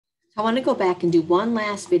I want to go back and do one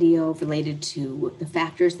last video related to the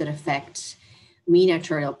factors that affect mean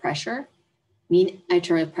arterial pressure. Mean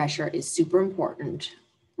arterial pressure is super important,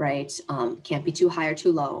 right? Can't be too high or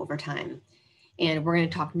too low over time. And we're going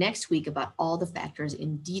to talk next week about all the factors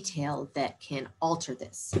in detail that can alter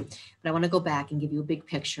this. But I want to go back and give you a big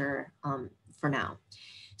picture for now.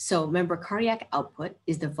 So remember, cardiac output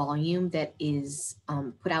is the volume that is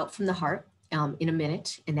put out from the heart in a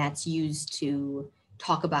minute, and that's used to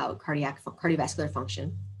talk about cardiovascular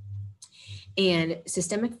function. And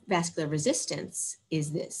systemic vascular resistance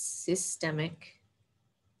is this. Systemic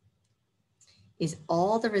is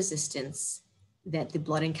all the resistance that the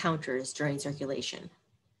blood encounters during circulation.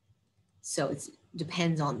 So it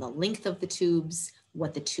depends on the length of the tubes,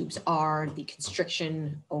 what the tubes are, the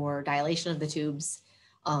constriction or dilation of the tubes,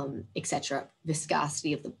 etc.,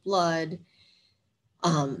 viscosity of the blood.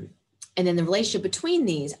 And then the relationship between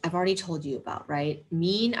these, I've already told you about, right?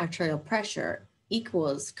 Mean arterial pressure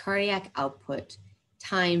equals cardiac output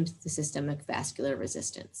times the systemic vascular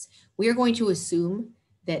resistance. We are going to assume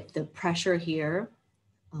that the pressure here,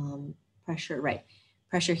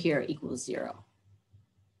 pressure here equals 0.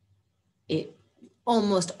 It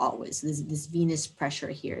almost always, this venous pressure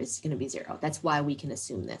here is going to be 0. That's why we can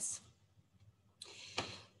assume this.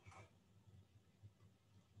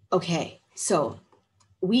 Okay, so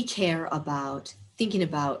we care about thinking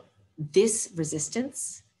about this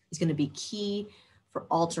resistance is going to be key for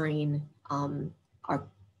altering our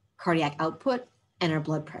cardiac output and our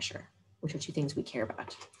blood pressure, which are two things we care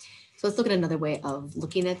about. So let's look at another way of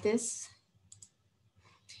looking at this.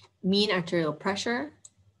 Mean arterial pressure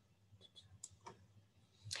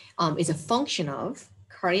is a function of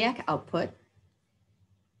cardiac output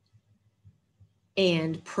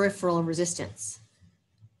and peripheral resistance.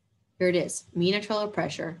 Here it is. Mean arterial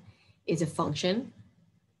pressure is a function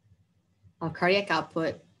of cardiac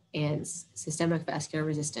output and systemic vascular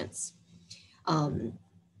resistance.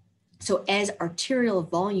 So as arterial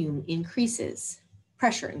volume increases,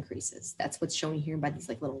 pressure increases. That's what's shown here by these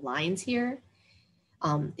like little lines here.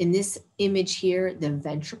 In this image here, the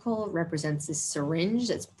ventricle represents this syringe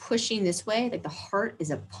that's pushing this way, like the heart is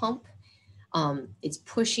a pump. It's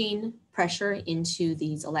pushing pressure into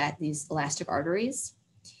these elastic arteries.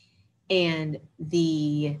 And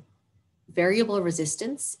the variable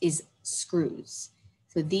resistance is screws.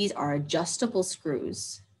 So these are adjustable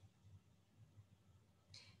screws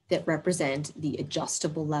that represent the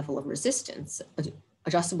adjustable level of resistance,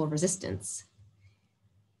 adjustable resistance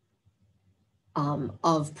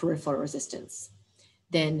of peripheral resistance.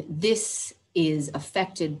 Then this is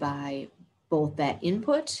affected by both that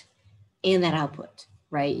input and that output,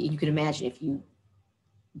 right? You can imagine if you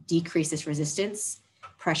decrease this resistance,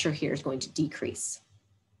 pressure here is going to decrease.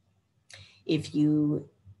 If you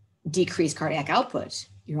decrease cardiac output,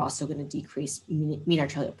 you're also going to decrease mean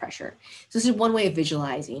arterial pressure. So this is one way of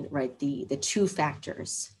visualizing, right, the two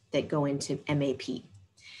factors that go into MAP.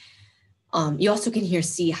 You also can here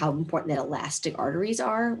see how important that elastic arteries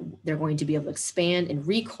are. They're going to be able to expand and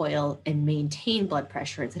recoil and maintain blood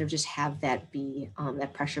pressure instead of just have that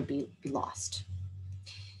that pressure be lost.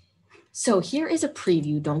 So here is a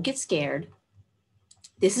preview. Don't get scared.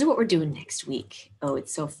 This is what we're doing next week. Oh,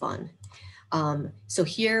 it's so fun. So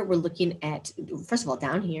here we're looking at, first of all,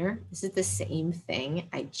 down here, this is the same thing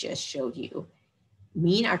I just showed you.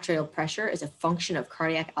 Mean arterial pressure is a function of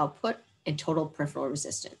cardiac output and total peripheral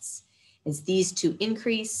resistance. As these two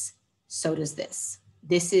increase, so does this.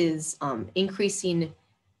 This is increasing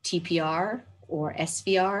TPR or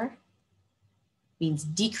SVR, means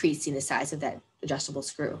decreasing the size of that adjustable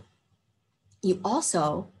screw. You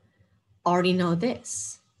also already know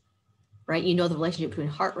this, right? You know the relationship between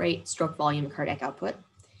heart rate, stroke volume, and cardiac output.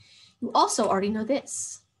 You also already know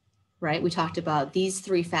this, right? We talked about these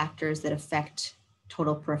three factors that affect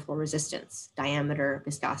total peripheral resistance: diameter,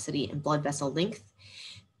 viscosity, and blood vessel length.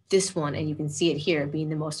 This one, and you can see it here, being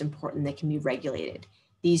the most important that can be regulated.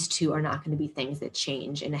 These two are not going to be things that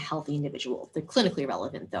change in a healthy individual. They're clinically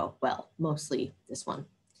relevant though, well, mostly this one.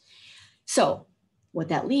 So what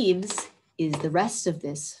that leaves is the rest of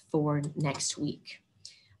this for next week.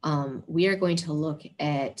 We are going to look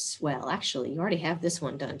at, well, actually, you already have this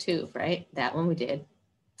one done too, right? That one we did.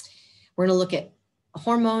 We're going to look at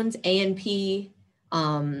hormones, ANP,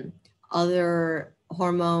 other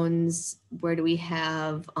hormones. Where do we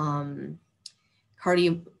have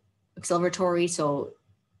cardio acceleratory? So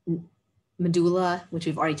medulla, which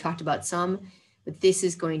we've already talked about some, but this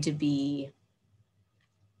is going to be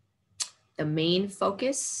the main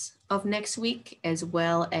focus of next week, as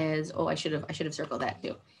well as, oh, I should have circled that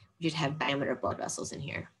too. We should have diameter blood vessels in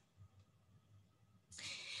here.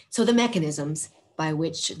 So the mechanisms, by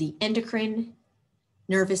which the endocrine,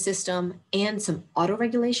 nervous system, and some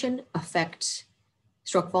autoregulation affect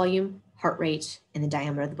stroke volume, heart rate, and the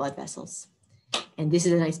diameter of the blood vessels. And this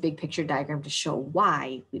is a nice big picture diagram to show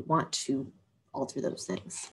why we want to alter those things.